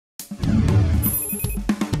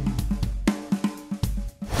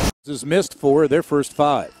has missed 4 of their first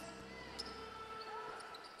 5.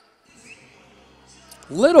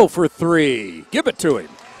 Little for 3. Give it to him.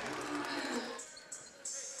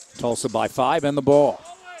 Tulsa by 5 and the ball.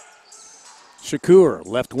 Shakur,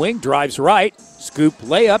 left wing, drives right. Scoop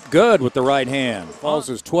layup, good with the right hand. Falls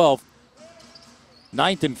his 12th.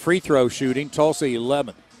 9th in free throw shooting. Tulsa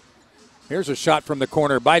 11th. Here's a shot from the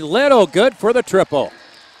corner by Little, good for the triple.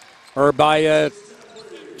 Or by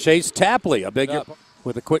Chase Tapley, a big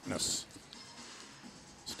with a quickness.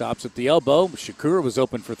 Stops at the elbow. Shakur was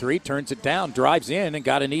open for 3, turns it down, drives in, and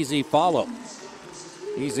got an easy follow.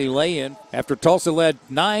 Easy lay-in. After Tulsa led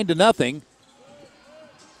 9-0,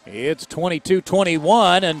 it's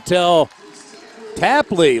 22-21 until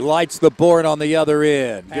Tapley lights the board on the other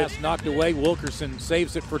end. Pass knocked away. Wilkerson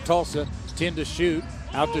saves it for Tulsa. 10 to shoot.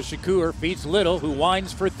 Out to Shakur. Feeds Little, who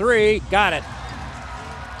winds for 3. Got it.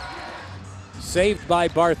 Saved by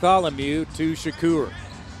Bartholomew to Shakur.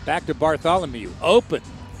 Back to Bartholomew. Open.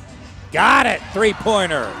 Got it.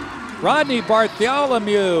 3-pointer. Rodney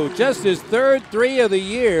Bartholomew, just his 3rd 3 of the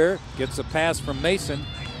year. Gets a pass from Mason.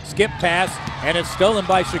 Skip pass, and it's stolen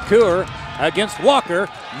by Shakur against Walker.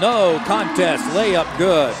 No contest. Layup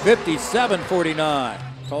good. 57-49.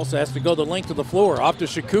 Tulsa has to go the length of the floor. Off to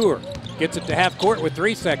Shakur. Gets it to half court with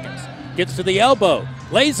 3 seconds. Gets to the elbow.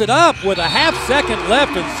 Lays it up with a half-second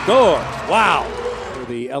left and scores. Wow. For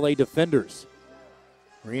the LA defenders.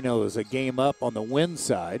 Reno is a game up on the win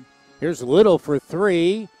side. Here's Little for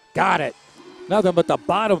 3. Got it. Nothing but the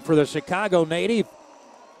bottom for the Chicago native.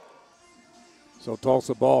 So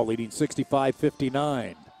Tulsa ball leading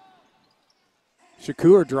 65-59.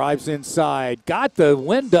 Shakur drives inside. Got the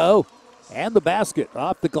window and the basket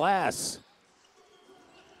off the glass.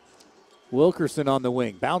 Wilkerson on the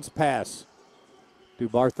wing. Bounce pass to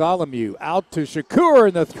Bartholomew. Out to Shakur,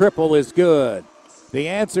 and the triple is good. The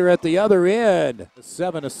answer at the other end.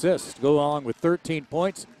 7 assists go along with 13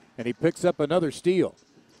 points, and he picks up another steal.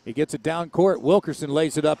 He gets it down court. Wilkerson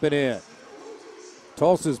lays it up and in.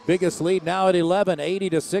 Tulsa's biggest lead now at 11,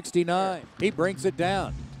 80-69. He brings it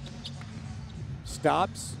down.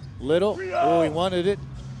 Stops. Little. Oh, he wanted it.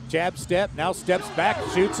 Jab step. Now steps back,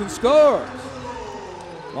 shoots and scores.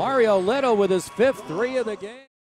 Mario Little with his 5th 3 of the game.